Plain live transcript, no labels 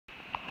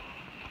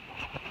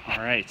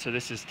Alright, so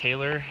this is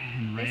Taylor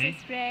and Ray.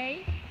 This is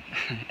Ray.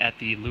 At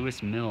the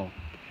Lewis Mill.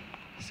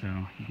 So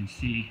you can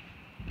see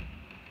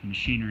the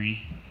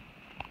machinery.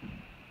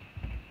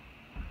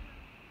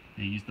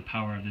 They use the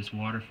power of this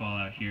waterfall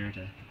out here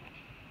to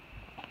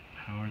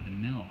power the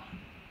mill.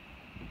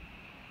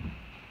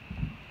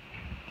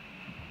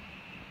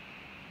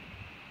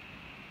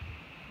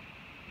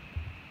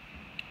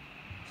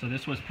 So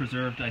this was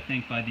preserved, I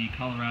think, by the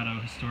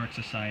Colorado Historic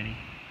Society.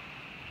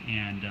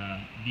 And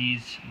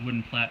these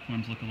wooden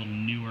platforms look a little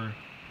newer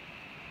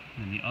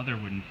than the other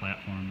wooden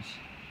platforms.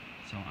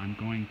 So I'm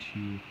going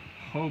to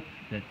hope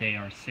that they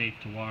are safe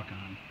to walk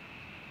on.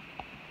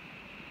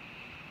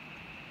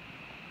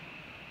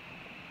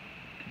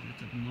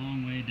 Because it's a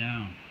long way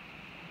down.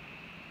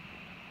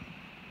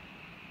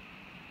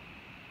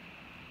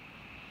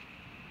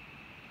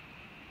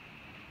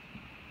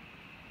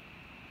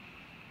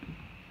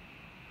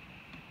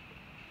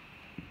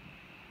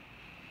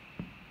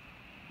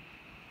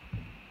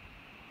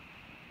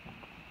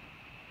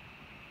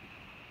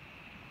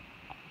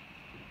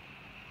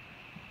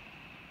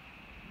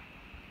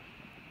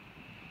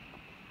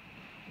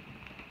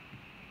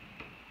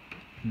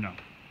 No.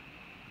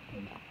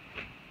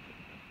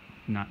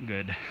 Not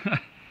good.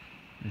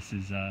 This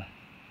is a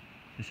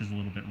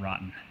little bit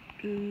rotten.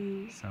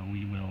 Ooh. So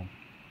we will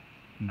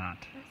not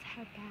Let's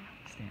head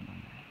back. stand on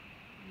that.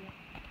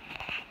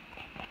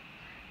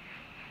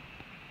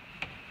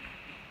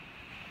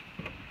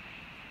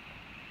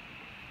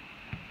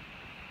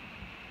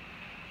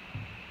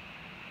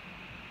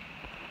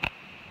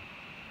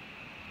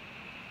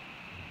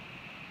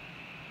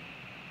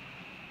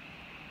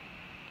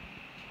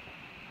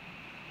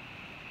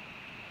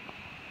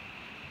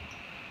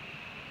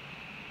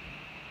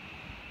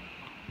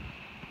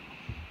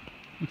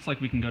 Looks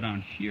like we can go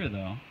down here,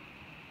 though.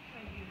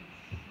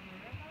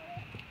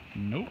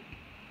 Nope.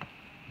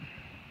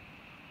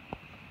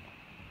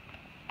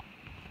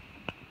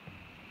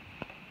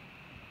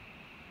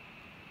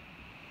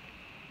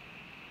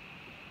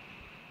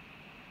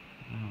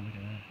 Wow, look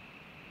at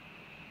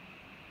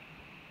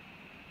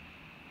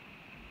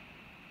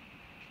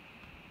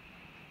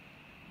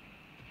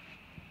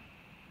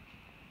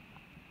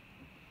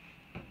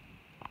that.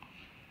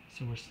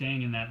 So we're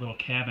staying in that little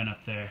cabin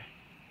up there.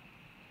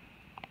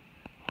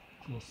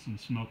 Some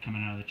smoke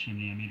coming out of the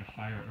chimney. I made a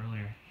fire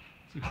earlier.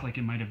 This looks like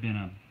it might have been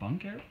a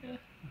bunk area?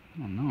 I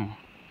don't know.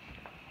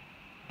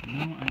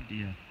 No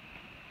idea.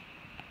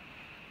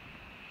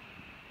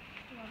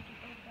 Do you want to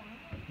go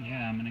down?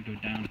 Yeah, I'm gonna go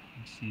down and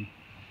see.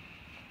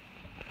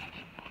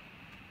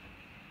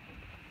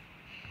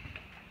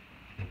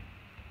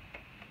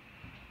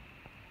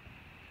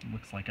 It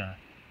looks like a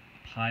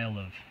pile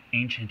of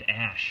ancient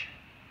ash.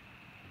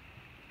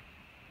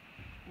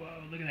 Whoa,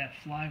 look at that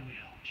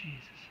flywheel.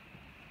 Jesus.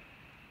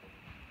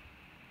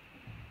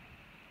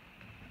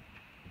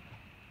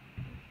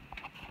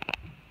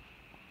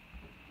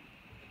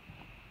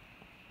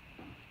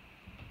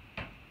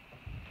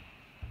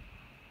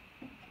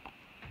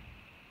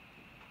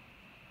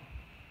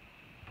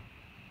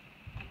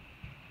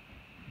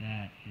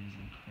 That is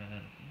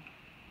incredible.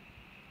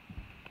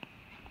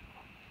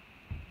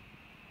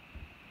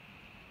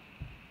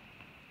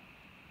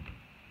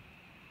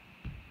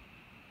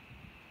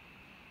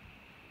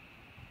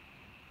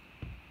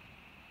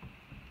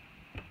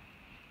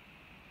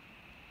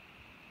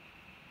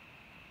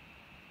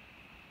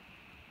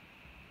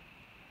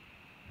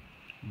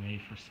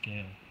 Ray for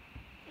scale.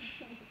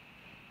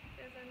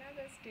 There's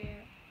another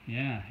stair.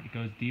 Yeah, it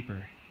goes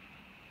deeper.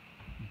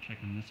 I'm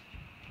checking this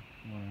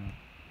floor out.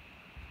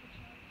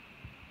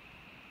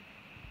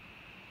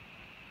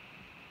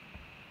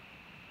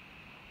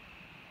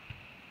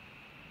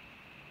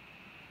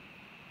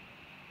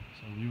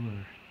 So we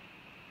were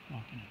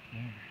walking up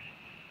there,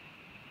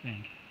 I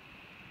think.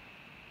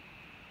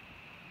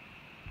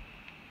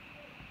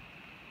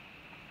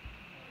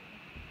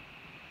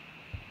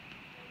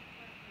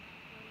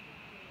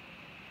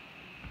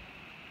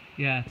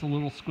 Yeah, it's a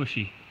little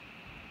squishy.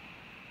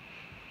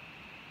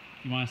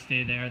 If you want to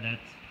stay there, that's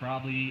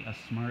probably a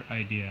smart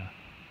idea.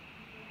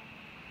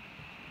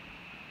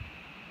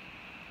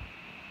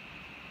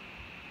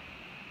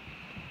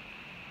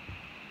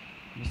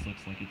 This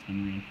looks like it's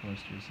been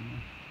reinforced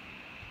recently.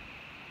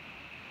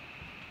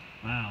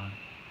 Wow.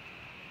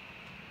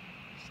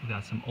 Still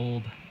got some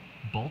old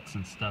bolts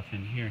and stuff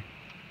in here.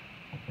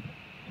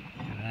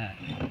 Look at that.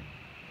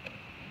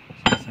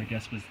 So this, I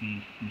guess, was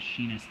the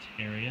machinist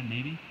area,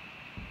 maybe?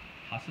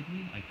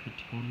 Possibly. I could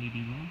totally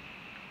be wrong.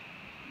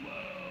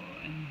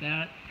 Whoa, and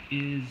that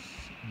is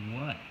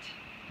what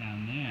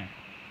down there?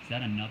 Is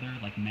that another,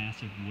 like,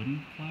 massive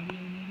wooden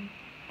flywheel,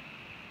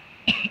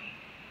 maybe?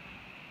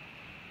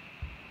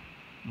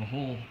 The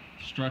whole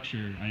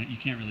structure, you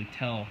can't really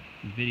tell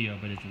the video,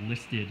 but it's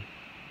listed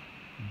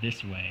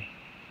this way.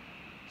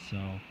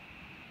 So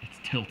it's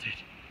tilted.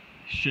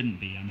 Shouldn't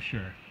be, I'm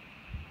sure.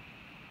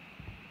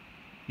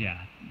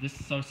 Yeah,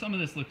 so some of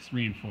this looks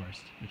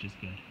reinforced, which is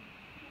good.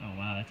 Oh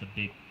wow, that's a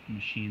big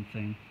machine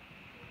thing.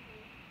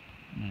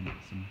 And then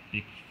some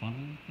big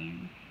funnel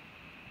thing.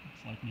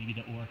 Looks like maybe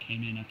the ore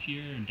came in up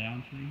here and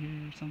down through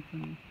here or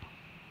something.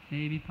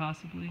 Maybe,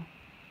 possibly.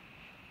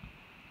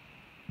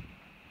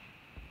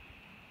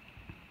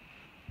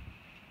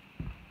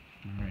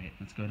 Alright,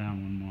 let's go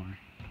down one more.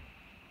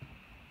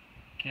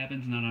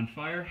 Cabin's not on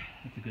fire.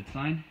 That's a good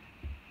sign.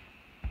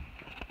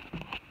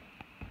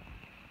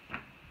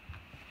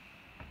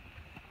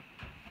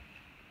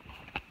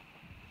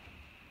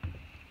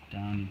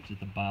 Down into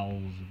the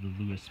bowels of the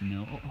Lewis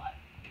Mill.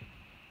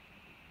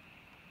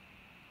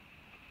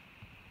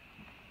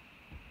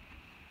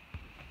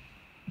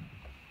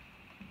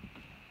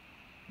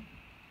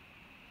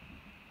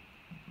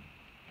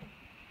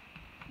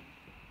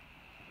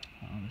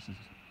 Oh, this is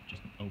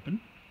just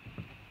open.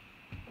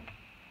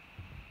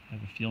 I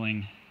have a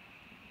feeling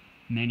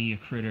many a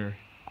critter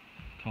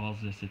calls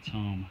this its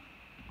home.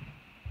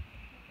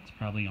 It's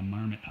probably a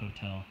marmot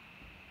hotel.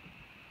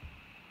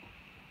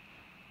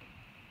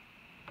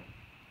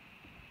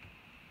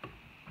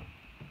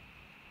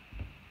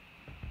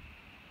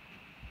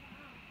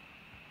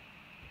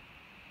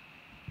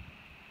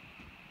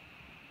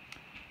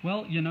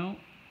 Well, you know,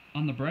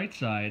 on the bright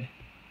side,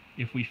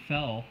 if we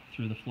fell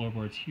through the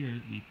floorboards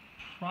here, we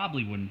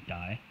probably wouldn't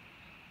die.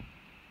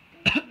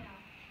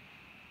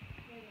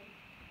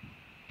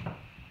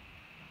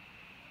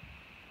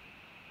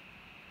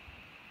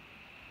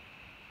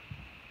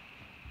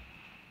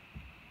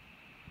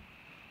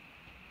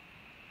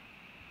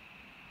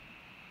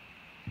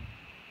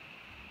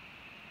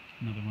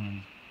 Another one of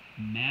these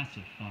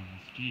massive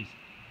funnels. Jeez.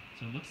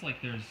 So it looks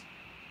like there's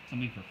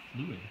something for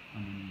fluid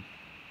underneath.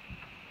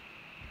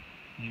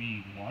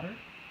 Maybe water?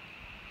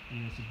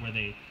 Maybe this is where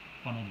they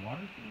funneled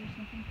water through or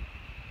something?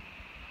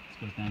 This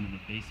goes down to the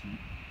basement.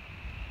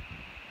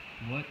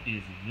 What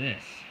is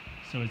this?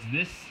 So is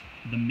this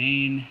the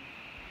main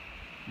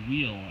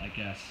wheel, I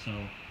guess? So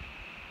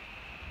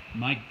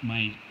my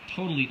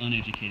totally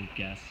uneducated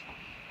guess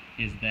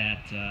is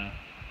that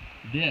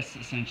this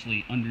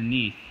essentially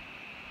underneath,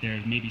 there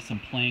may be some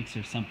planks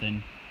or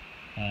something,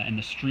 and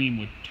the stream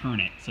would turn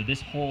it. So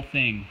this whole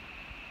thing,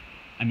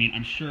 I mean,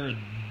 I'm sure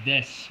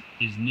this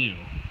is new,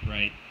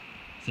 right?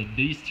 So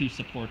these two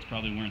supports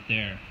probably weren't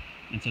there.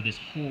 And so this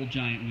whole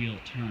giant wheel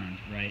turned,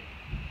 right?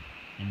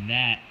 And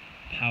that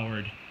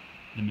powered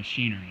the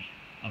machinery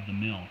of the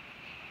mill.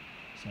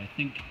 So I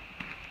think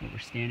what we're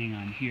standing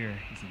on here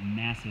is a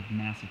massive,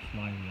 massive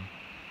flywheel.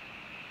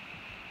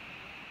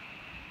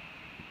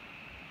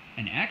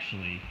 And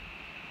actually,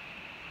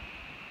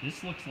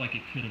 this looks like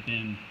it could have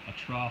been a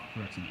trough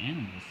for some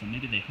animals. So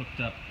maybe they hooked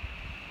up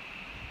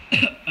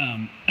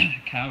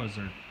cows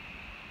or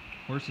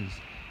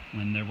horses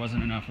when there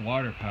wasn't enough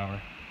water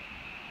power.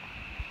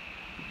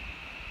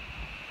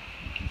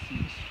 You can see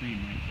the stream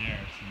right there.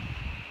 So.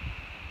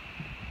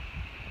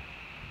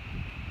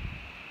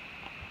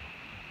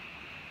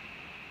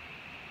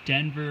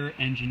 Denver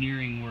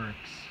Engineering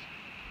Works.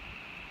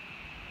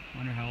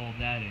 Wonder how old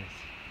that is.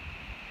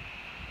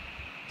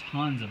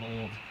 Tons of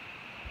old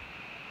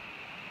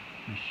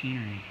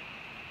machinery.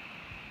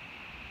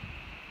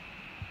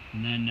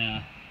 And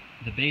then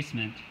the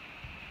basement,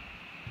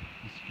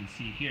 as you can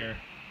see here,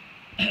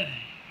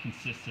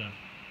 consists of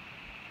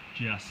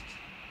just,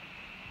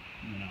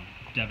 you know,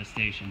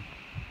 devastation.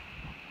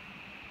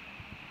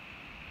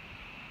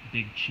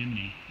 Big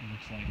chimney, it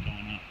looks like,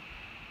 going up.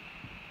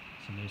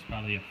 So there's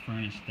probably a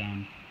furnace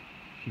down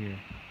here.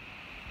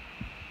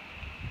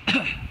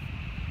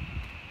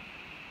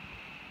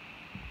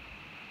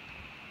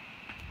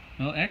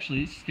 Well, actually,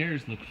 these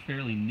stairs look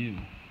fairly new,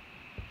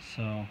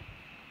 so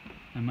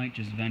I might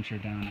just venture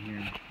down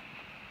here.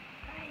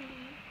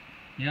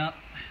 Yep.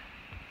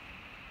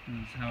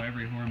 This is how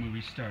every horror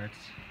movie starts.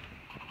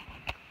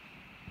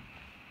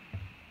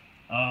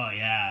 Oh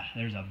yeah,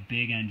 there's a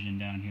big engine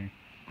down here.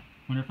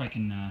 Wonder if I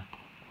can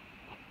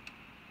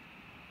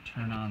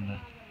turn on the...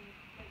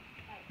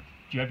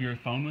 Do you have your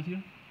phone with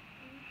you?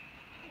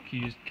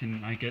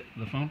 Can I get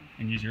the phone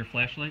and use your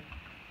flashlight?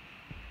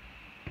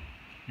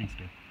 Thanks,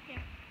 dude.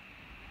 Yeah.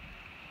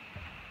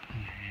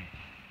 Alright.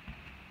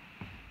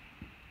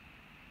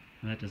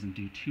 Well, that doesn't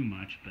do too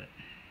much, but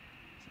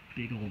it's a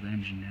big old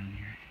engine down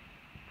here.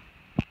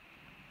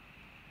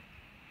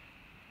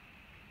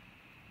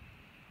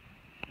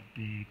 A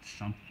big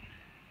something.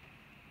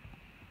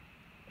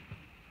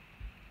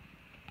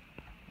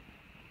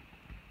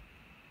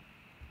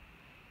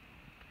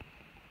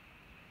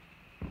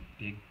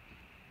 Big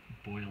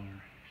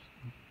boiler.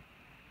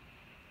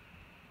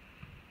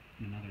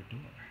 Another door.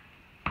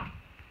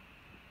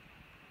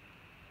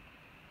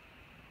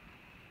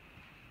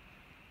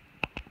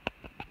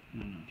 I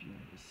don't know if you're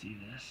able to see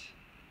this.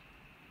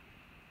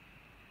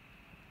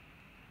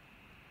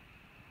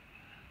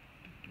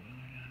 Big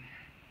boiler down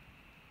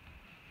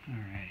here.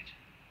 Alright.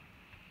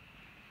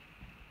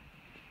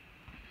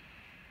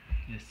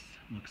 This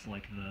looks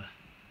like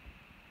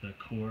the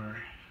core.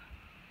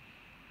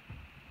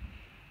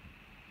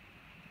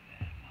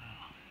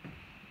 Wow.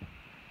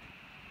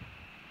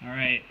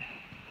 Alright.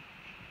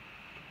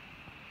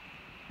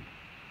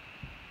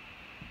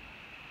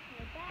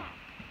 We're back.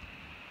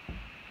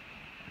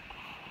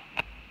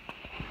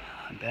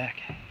 I'm back.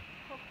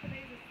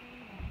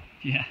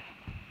 Yeah.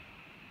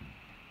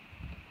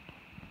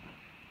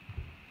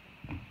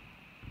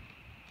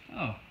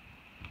 Oh,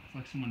 it's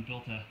like someone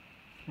built a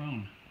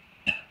throne.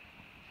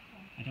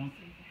 I don't.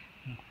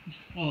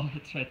 Well,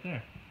 it's right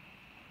there.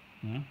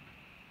 No,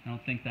 I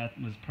don't think that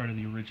was part of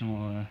the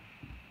original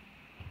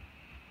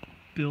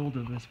build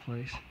of this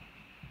place.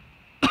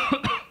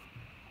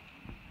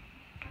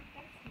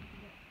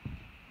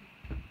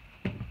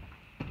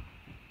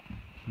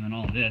 And then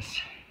all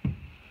this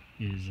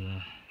is,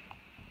 well,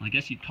 I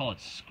guess you'd call it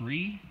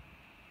scree,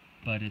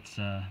 but it's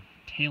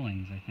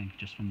tailings, I think,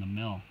 just from the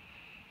mill.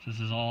 So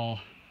this is all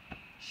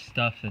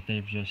stuff that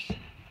they've just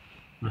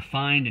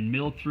refined and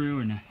milled through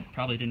and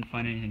probably didn't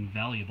find anything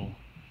valuable.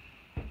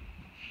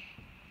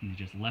 And they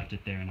just left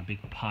it there in a big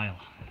pile.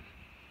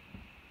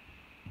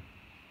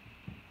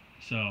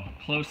 So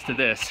close to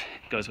this,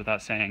 goes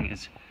without saying,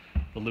 is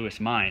the Lewis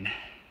mine,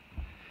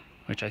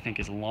 which I think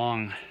is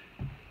long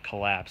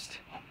collapsed.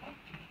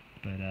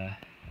 But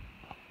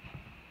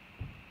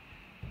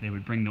they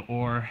would bring the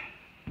ore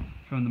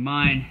from the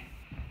mine,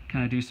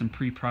 kind of do some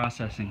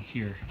pre-processing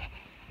here,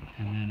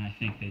 and then I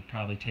think they'd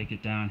probably take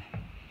it down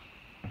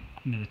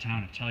into the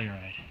town of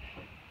Telluride.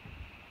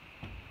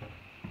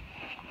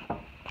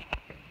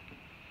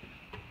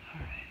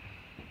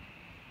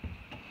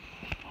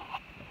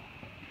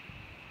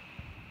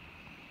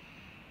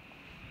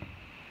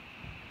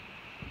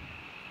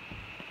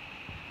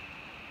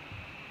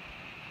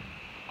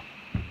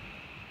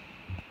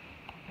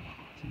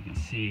 So you can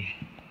see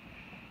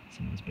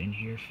someone's been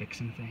here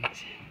fixing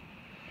things.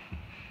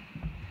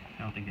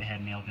 I don't think they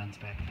had nail guns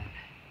back then.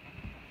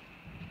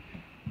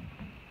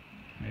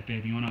 Alright,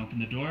 babe, you want to open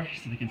the door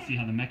so they can see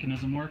how the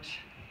mechanism works?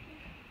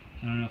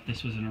 I don't know if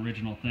this was an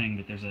original thing,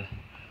 but there's a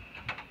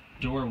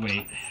door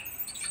weight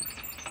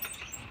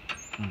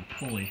on a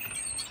pulley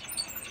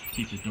to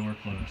keep the door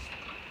closed.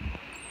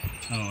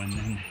 Oh, and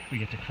then we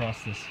get to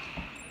cross this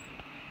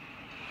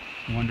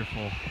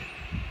wonderful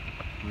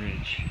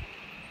bridge.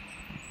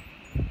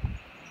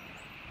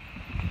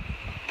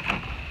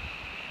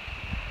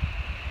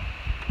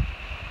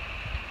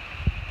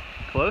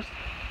 Close?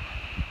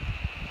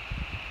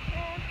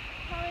 Yeah,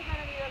 probably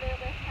gonna need a little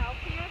bit of help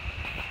here.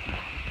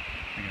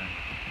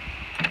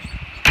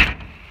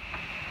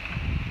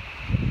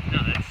 I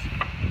got it.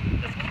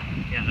 No,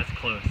 yeah, that's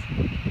close.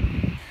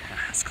 Yeah,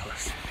 that's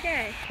close.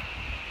 Okay.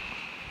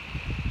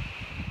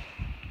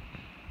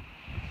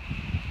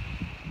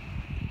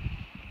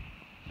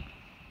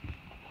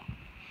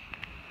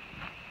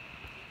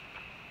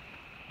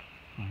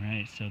 All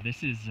right, so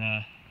this is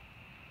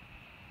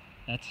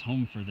that's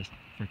home for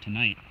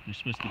tonight. There's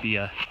supposed to be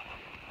a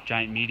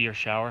giant meteor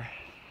shower,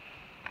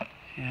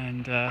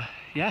 and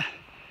yeah,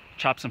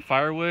 chop some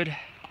firewood,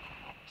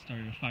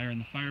 started a fire in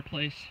the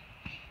fireplace.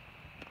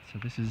 So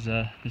this is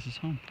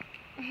home.